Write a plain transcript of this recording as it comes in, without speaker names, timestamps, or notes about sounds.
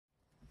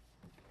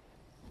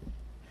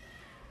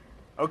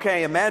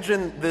Okay,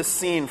 imagine this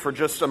scene for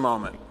just a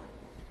moment.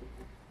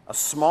 A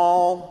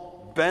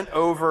small,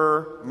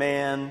 bent-over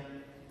man.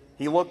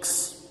 He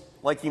looks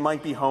like he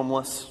might be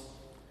homeless.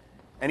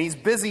 And he's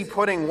busy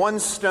putting one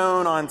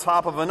stone on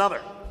top of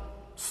another.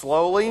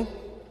 Slowly,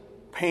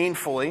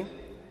 painfully.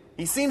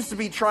 He seems to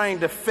be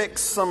trying to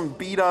fix some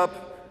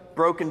beat-up,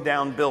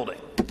 broken-down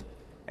building.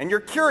 And you're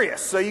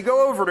curious, so you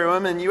go over to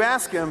him and you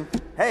ask him,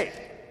 "Hey,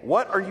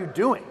 what are you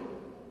doing?"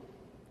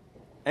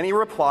 And he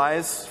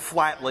replies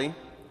flatly,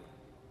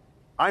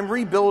 "I'm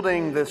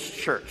rebuilding this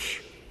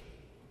church."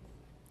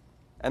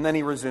 And then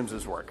he resumes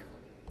his work.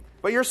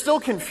 But you're still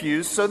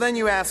confused, so then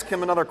you ask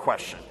him another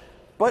question.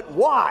 "But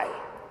why?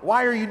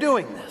 Why are you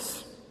doing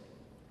this?"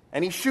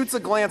 And he shoots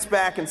a glance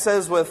back and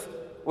says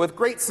with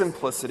great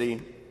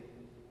simplicity,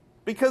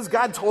 "Because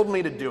God told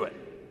me to do it.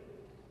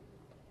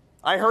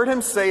 I heard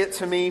him say it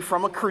to me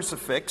from a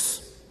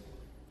crucifix,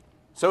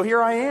 so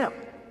here I am.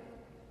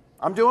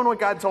 I'm doing what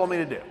God told me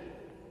to do."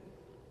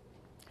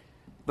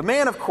 The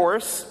man, of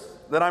course,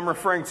 that I'm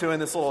referring to in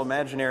this little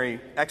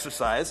imaginary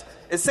exercise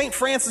is St.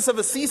 Francis of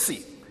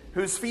Assisi,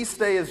 whose feast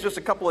day is just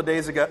a couple of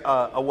days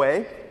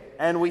away,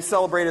 and we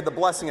celebrated the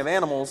blessing of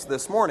animals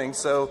this morning,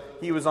 so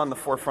he was on the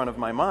forefront of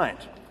my mind.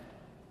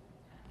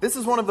 This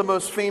is one of the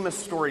most famous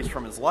stories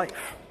from his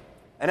life.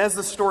 And as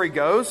the story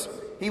goes,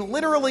 he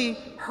literally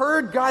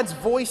heard God's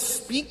voice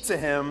speak to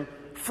him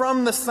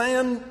from the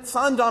San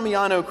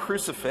Damiano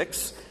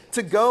crucifix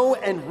to go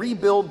and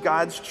rebuild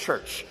God's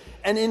church.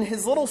 And in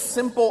his little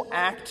simple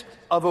act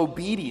of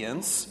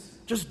obedience,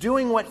 just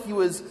doing what he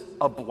was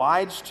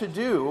obliged to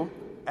do,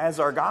 as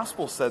our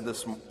gospel said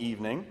this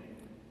evening,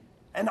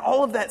 and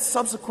all of that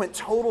subsequent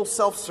total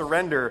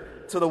self-surrender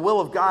to the will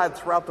of God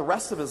throughout the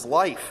rest of his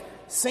life,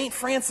 St.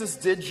 Francis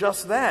did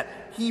just that.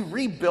 He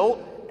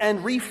rebuilt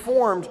and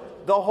reformed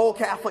the whole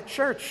Catholic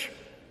Church.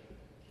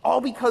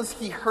 All because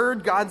he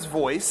heard God's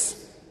voice,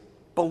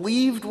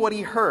 believed what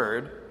he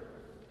heard,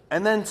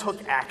 and then took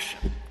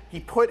action. He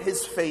put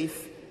his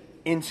faith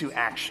into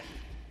action.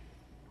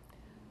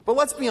 But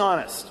let's be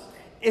honest.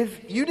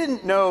 If you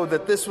didn't know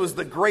that this was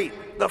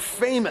the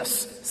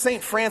famous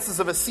St. Francis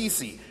of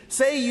Assisi,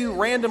 say you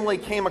randomly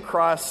came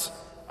across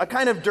a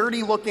kind of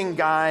dirty-looking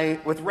guy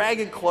with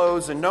ragged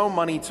clothes and no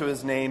money to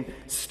his name,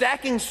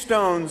 stacking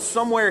stones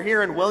somewhere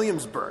here in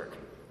Williamsburg.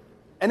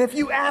 And if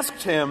you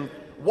asked him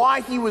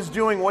why he was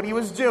doing what he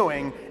was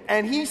doing,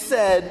 and he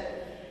said,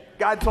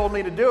 "God told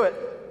me to do it,"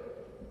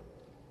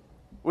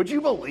 would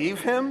you believe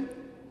him?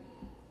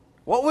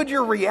 What would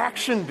your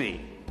reaction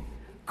be?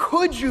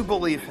 Could you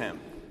believe him?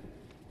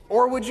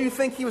 Or would you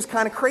think he was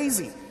kind of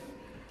crazy?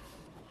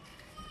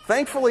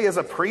 Thankfully, as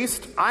a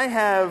priest, I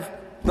have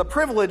the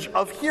privilege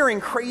of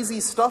hearing crazy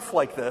stuff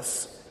like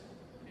this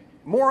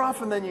more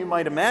often than you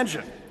might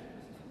imagine.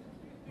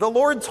 The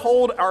Lord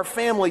told our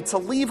family to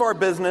leave our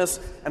business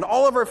and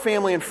all of our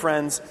family and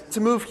friends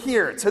to move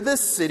here, to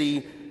this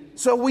city,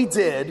 so we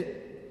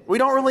did. We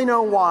don't really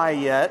know why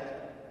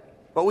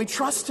yet, but we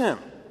trust him.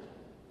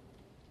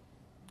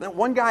 That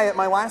one guy at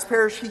my last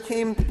parish, he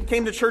came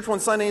to church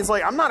one Sunday, he's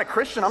like, "I'm not a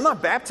Christian, I'm not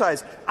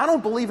baptized, I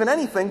don't believe in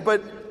anything,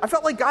 but I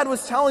felt like God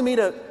was telling me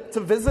to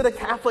visit a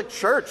Catholic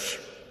church,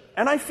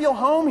 and I feel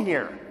home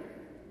here."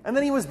 And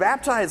then he was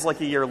baptized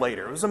like a year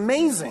later. It was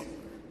amazing.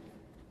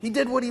 He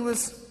did what he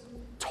was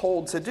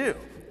told to do.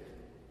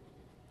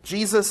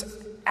 Jesus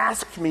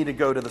asked me to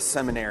go to the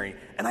seminary,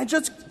 and I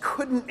just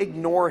couldn't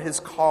ignore his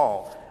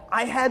call.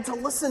 I had to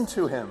listen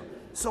to him,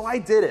 so I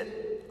did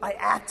it. I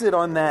acted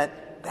on that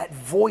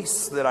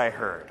voice that I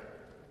heard.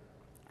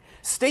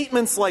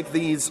 Statements like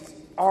these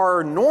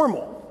are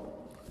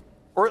normal,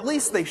 or at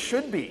least they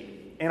should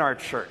be in our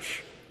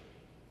church.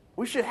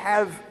 We should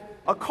have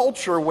a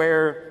culture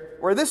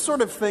where this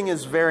sort of thing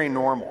is very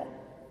normal.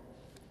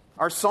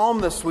 Our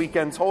psalm this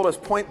weekend told us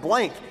point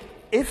blank,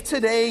 "If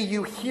today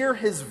you hear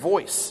his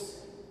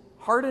voice,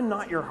 harden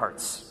not your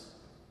hearts."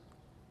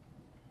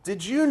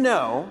 Did you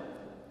know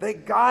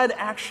that God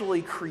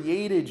actually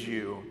created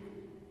you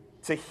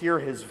to hear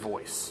his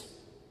voice?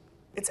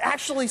 It's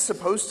actually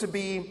supposed to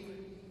be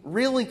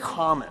really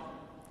common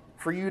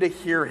for you to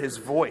hear his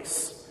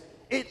voice.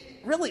 It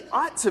really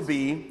ought to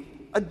be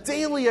a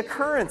daily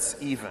occurrence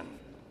even.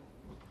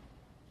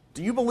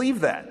 Do you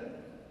believe that?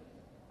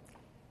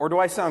 Or do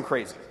I sound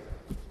crazy?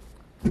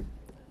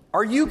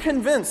 Are you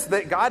convinced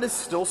that God is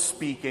still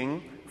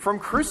speaking from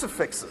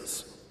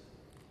crucifixes?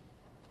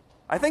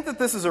 I think that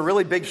this is a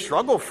really big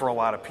struggle for a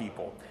lot of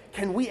people.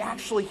 Can we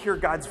actually hear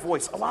God's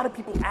voice? A lot of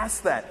people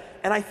ask that.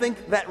 And I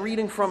think that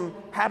reading from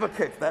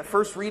Habakkuk, that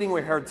first reading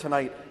we heard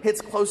tonight,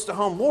 hits close to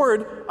home.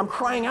 "Lord, I'm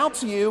crying out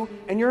to you,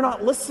 and you're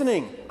not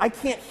listening. I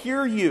can't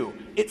hear you.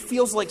 It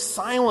feels like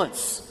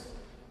silence."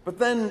 But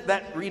then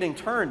that reading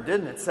turned,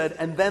 didn't it? It said,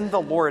 "And then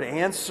the Lord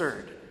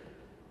answered."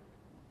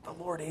 The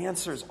Lord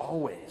answers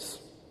always.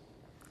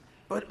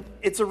 But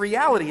it's a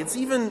reality. It's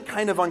even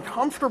kind of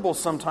uncomfortable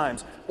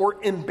sometimes, or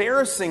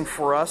embarrassing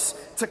for us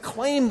to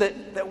claim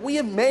that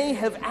we may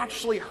have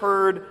actually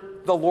heard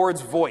the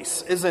Lord's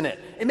voice, isn't it?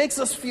 It makes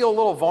us feel a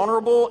little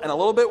vulnerable and a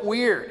little bit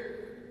weird.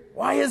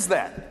 Why is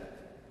that?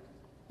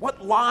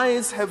 What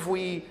lies have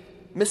we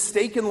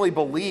mistakenly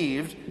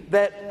believed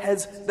that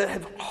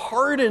have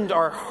hardened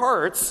our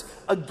hearts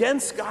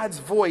against God's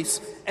voice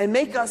and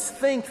make us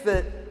think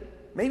that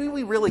maybe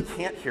we really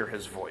can't hear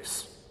his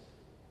voice?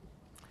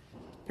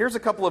 Here's a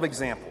couple of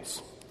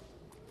examples.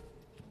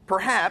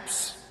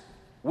 Perhaps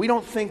we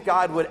don't think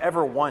God would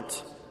ever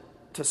want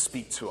to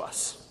speak to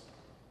us.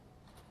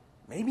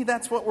 Maybe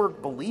that's what we're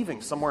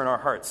believing somewhere in our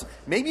hearts.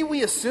 Maybe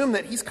we assume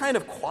that he's kind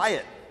of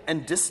quiet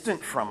and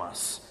distant from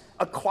us,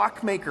 a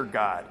clockmaker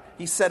God.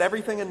 He set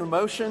everything into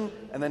motion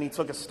and then he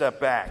took a step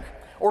back.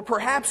 Or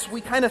perhaps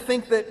we kind of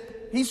think that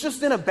he's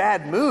just in a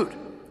bad mood.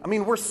 I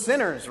mean, we're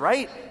sinners,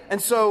 right?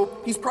 And so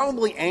he's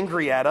probably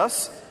angry at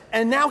us,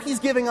 and now he's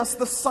giving us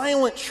the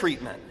silent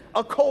treatment,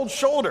 a cold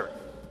shoulder.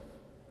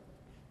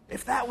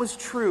 If that was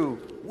true,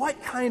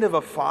 what kind of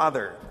a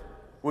father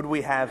would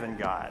we have in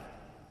God?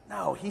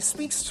 No, he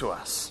speaks to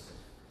us.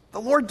 The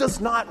Lord does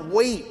not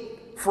wait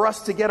for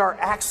us to get our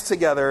acts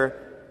together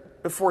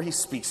before he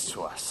speaks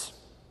to us.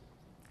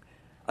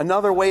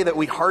 Another way that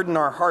we harden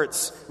our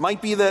hearts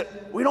might be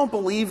that we don't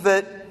believe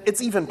that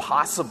it's even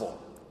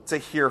possible to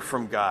hear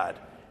from God.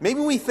 Maybe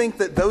we think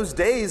that those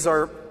days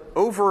are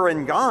over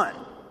and gone.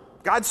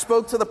 God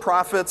spoke to the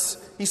prophets.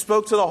 He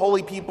spoke to the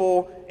holy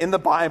people in the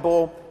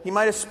Bible. He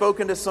might have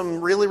spoken to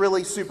some really,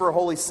 really super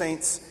holy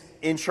saints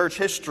in church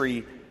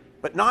history,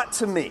 but not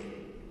to me.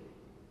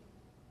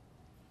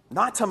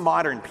 Not to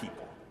modern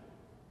people.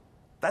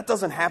 That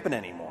doesn't happen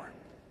anymore.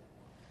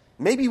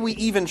 Maybe we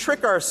even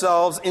trick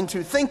ourselves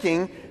into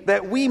thinking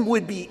that we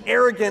would be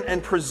arrogant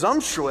and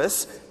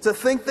presumptuous to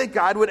think that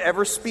God would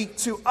ever speak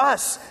to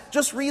us.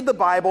 Just read the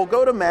Bible,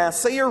 go to Mass,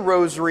 say your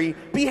rosary,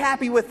 be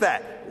happy with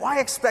that. Why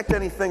expect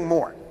anything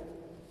more?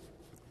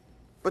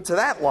 But to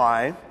that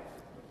lie,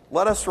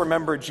 let us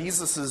remember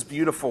Jesus'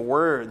 beautiful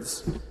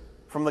words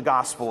from the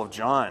Gospel of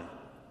John.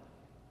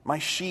 My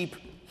sheep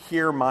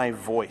hear my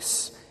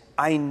voice.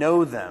 I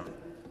know them,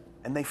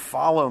 and they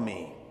follow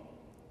me.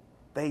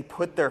 They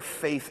put their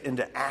faith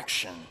into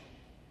action.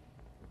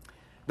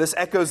 This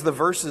echoes the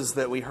verses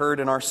that we heard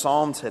in our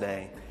psalm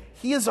today.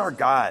 He is our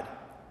God,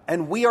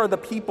 and we are the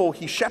people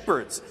he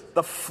shepherds,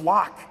 the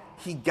flock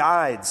he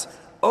guides.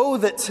 Oh,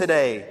 that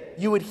today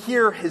you would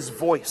hear his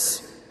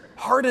voice.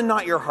 Harden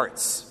not your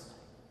hearts.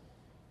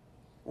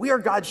 We are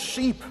God's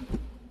sheep,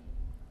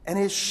 and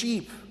his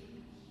sheep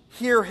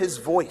hear his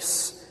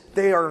voice.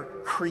 They are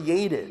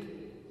created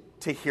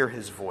to hear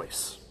his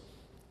voice.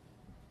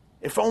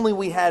 If only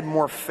we had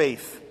more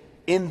faith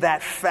in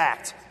that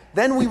fact,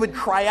 then we would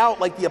cry out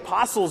like the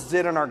apostles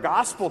did in our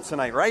gospel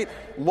tonight, right?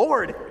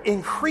 Lord,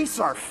 increase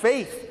our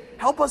faith.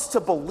 Help us to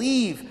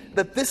believe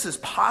that this is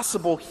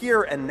possible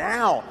here and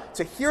now,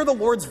 to hear the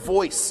Lord's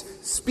voice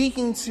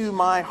speaking to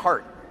my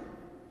heart.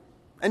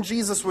 And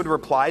Jesus would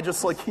reply,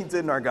 just like he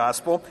did in our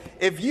gospel,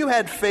 if you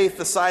had faith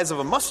the size of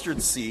a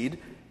mustard seed,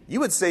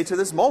 you would say to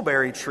this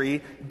mulberry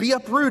tree, be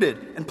uprooted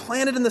and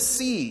planted in the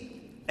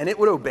sea, and it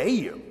would obey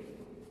you.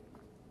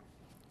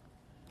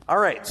 All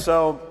right,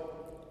 so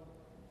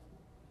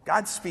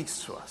God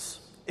speaks to us.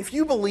 If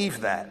you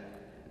believe that,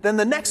 then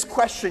the next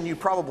question you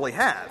probably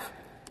have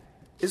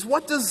is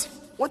what does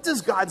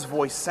God's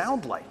voice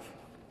sound like?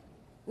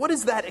 What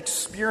is that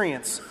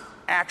experience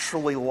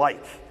actually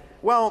like?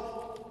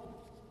 Well,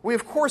 we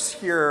of course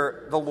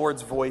hear the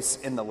Lord's voice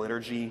in the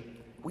liturgy.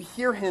 We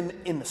hear him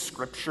in the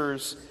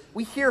scriptures.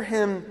 We hear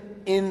him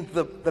in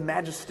the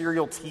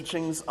magisterial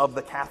teachings of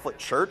the Catholic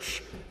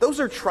Church.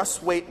 Those are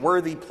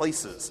trustworthy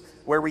places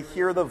where we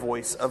hear the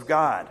voice of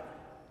God.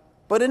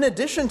 But in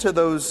addition to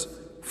those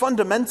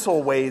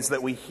fundamental ways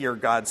that we hear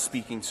God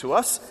speaking to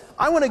us,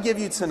 I want to give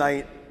you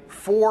tonight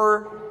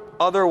four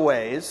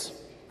ways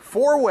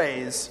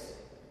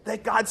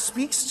that God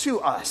speaks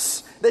to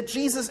us, that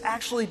Jesus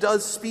actually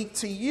does speak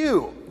to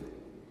you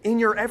in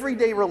your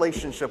everyday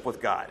relationship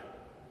with God.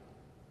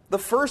 The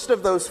first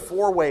of those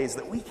four ways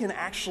that we can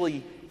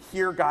actually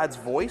hear God's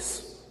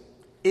voice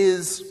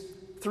is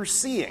through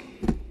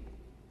seeing.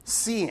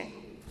 Seeing.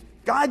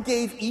 God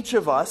gave each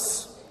of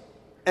us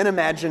an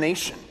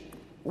imagination.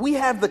 We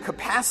have the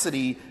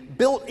capacity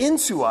built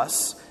into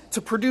us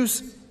to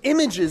produce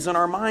images in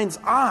our mind's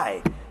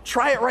eye.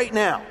 Try it right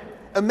now.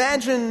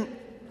 Imagine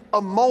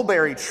a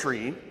mulberry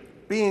tree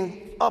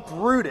being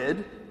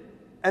uprooted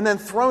and then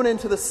thrown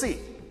into the sea.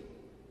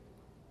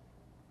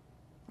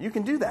 You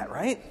can do that,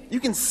 right? You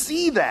can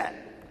see that.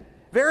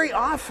 Very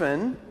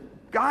often,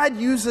 God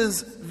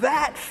uses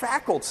that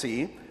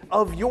faculty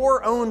of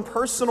your own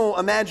personal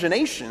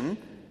imagination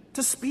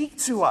to speak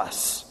to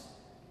us.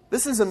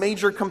 This is a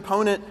major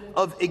component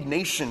of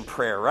Ignatian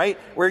prayer, right?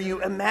 Where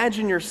you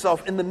imagine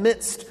yourself in the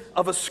midst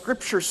of a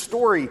scripture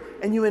story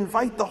and you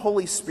invite the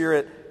Holy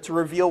Spirit to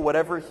reveal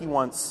whatever he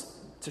wants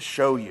to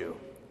show you.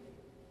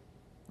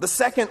 The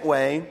second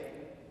way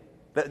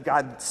that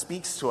God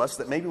speaks to us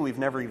that maybe we've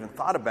never even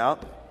thought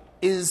about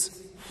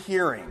is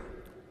hearing.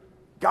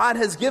 God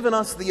has given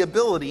us the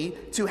ability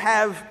to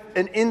have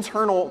an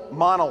internal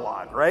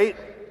monologue, right?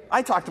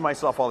 I talk to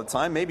myself all the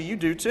time. Maybe you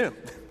do too.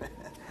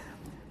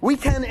 We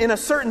can, in a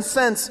certain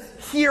sense,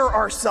 hear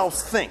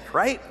ourselves think,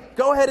 right?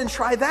 Go ahead and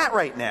try that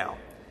right now.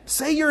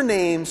 Say your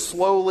name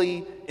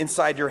slowly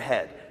inside your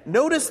head.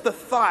 Notice the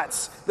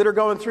thoughts that are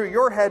going through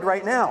your head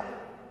right now.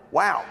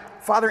 Wow,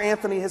 Father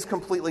Anthony has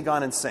completely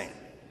gone insane.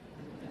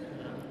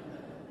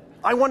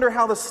 I wonder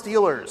how the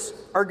Steelers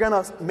are going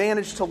to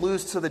manage to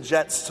lose to the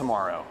Jets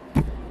tomorrow.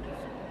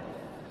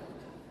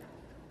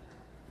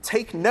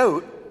 Take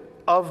note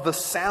of the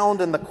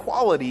sound and the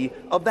quality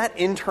of that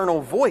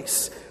internal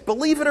voice.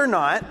 Believe it or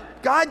not,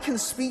 God can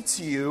speak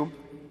to you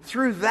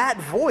through that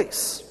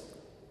voice.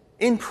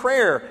 In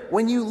prayer,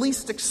 when you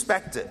least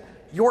expect it,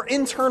 your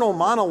internal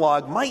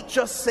monologue might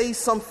just say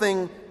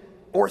something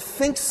or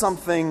think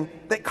something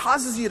that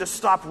causes you to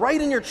stop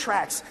right in your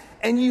tracks,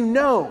 and you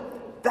know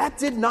that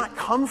did not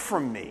come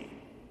from me.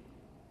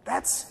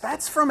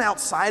 That's from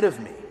outside of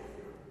me.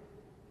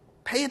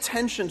 Pay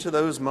attention to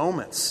those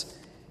moments.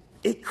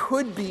 It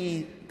could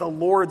be the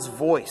Lord's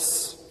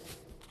voice.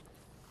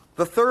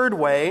 The third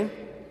way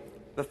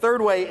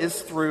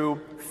is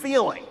through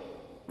feeling.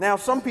 Now,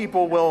 some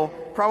people will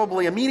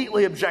probably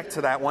immediately object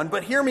to that one,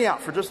 but hear me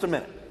out for just a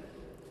minute.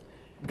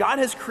 God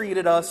has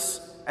created us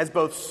as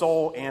both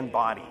soul and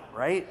body,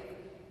 right?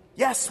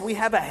 Yes, we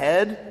have a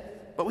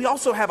head, but we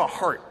also have a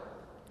heart.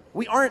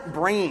 We aren't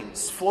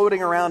brains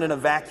floating around in a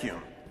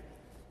vacuum.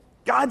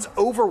 God's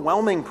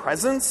overwhelming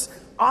presence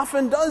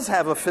often does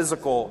have a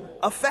physical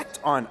effect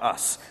on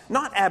us,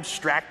 not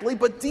abstractly,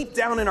 but deep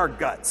down in our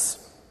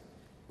guts.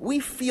 We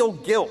feel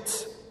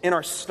guilt in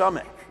our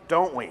stomach,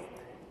 don't we?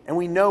 And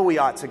we know we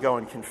ought to go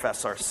and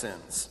confess our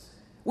sins.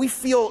 We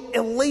feel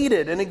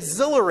elated and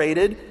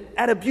exhilarated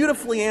at a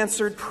beautifully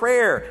answered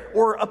prayer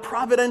or a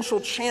providential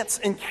chance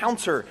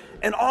encounter,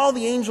 and all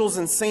the angels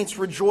and saints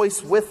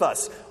rejoice with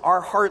us.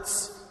 Our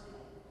hearts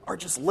are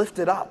just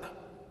lifted up.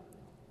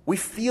 We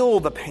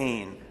feel the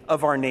pain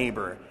of our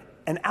neighbor,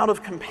 and out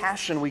of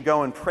compassion we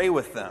go and pray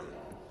with them.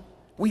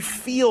 We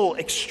feel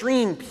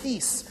extreme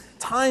peace.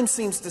 Time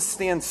seems to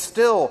stand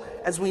still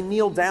as we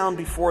kneel down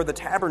before the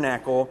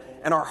tabernacle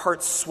and our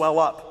hearts swell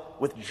up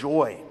with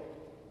joy.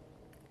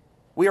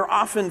 We are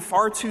often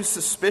far too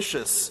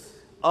suspicious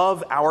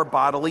of our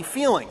bodily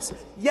feelings.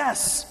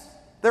 Yes,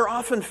 they're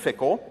often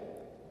fickle,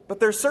 but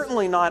they're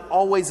certainly not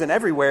always and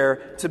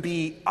everywhere to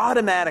be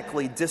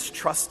automatically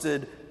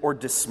distrusted or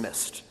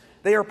dismissed.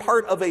 They are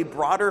part of a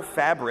broader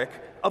fabric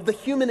of the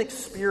human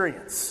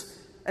experience,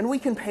 and we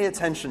can pay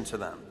attention to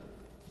them.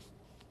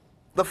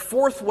 The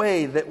fourth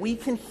way that we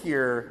can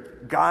hear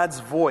God's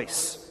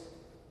voice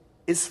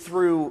is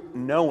through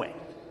knowing.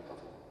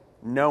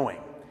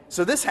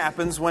 So this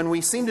happens when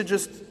we seem to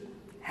just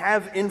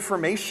have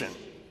information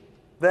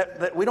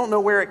that we don't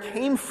know where it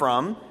came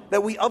from,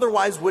 that we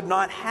otherwise would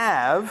not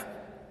have,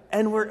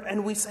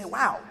 and we say,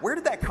 wow, where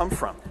did that come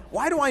from?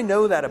 Why do I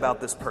know that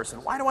about this person?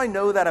 Why do I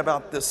know that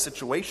about this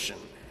situation?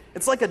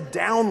 It's like a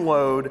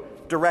download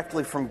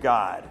directly from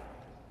God.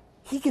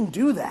 He can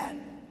do that.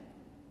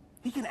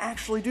 He can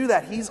actually do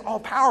that. He's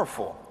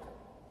all-powerful.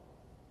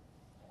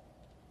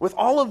 With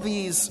all of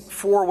these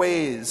four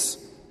ways,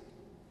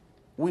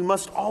 we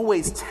must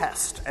always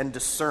test and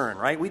discern,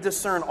 right? We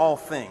discern all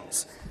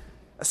things,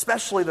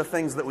 especially the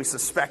things that we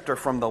suspect are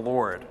from the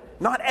Lord.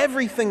 Not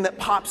everything that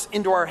pops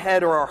into our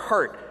head or our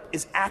heart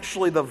is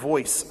actually the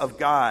voice of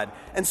God.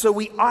 And so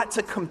we ought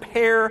to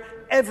compare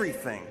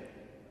everything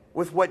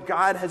with what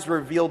God has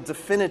revealed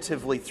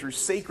definitively through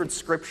sacred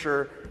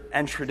scripture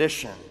and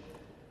tradition.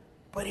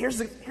 But here's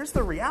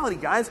the reality,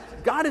 guys.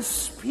 God is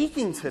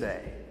speaking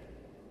today.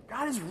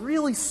 God is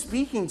really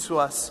speaking to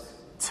us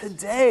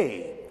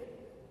today.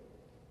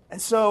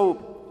 And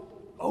so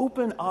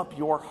open up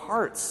your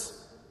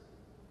hearts.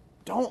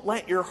 Don't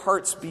let your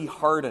hearts be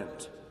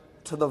hardened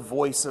to the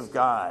voice of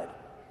God.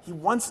 He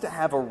wants to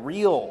have a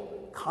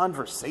real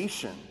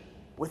conversation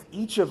with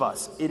each of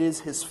us. It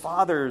is his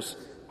Father's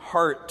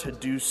heart to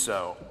do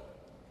so.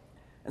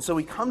 And so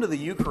we come to the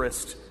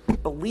Eucharist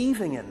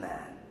believing in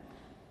that,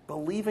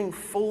 believing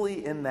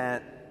fully in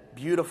that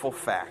beautiful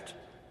fact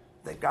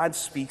that God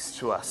speaks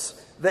to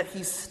us, that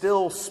he's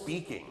still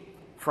speaking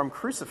from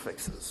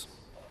crucifixes.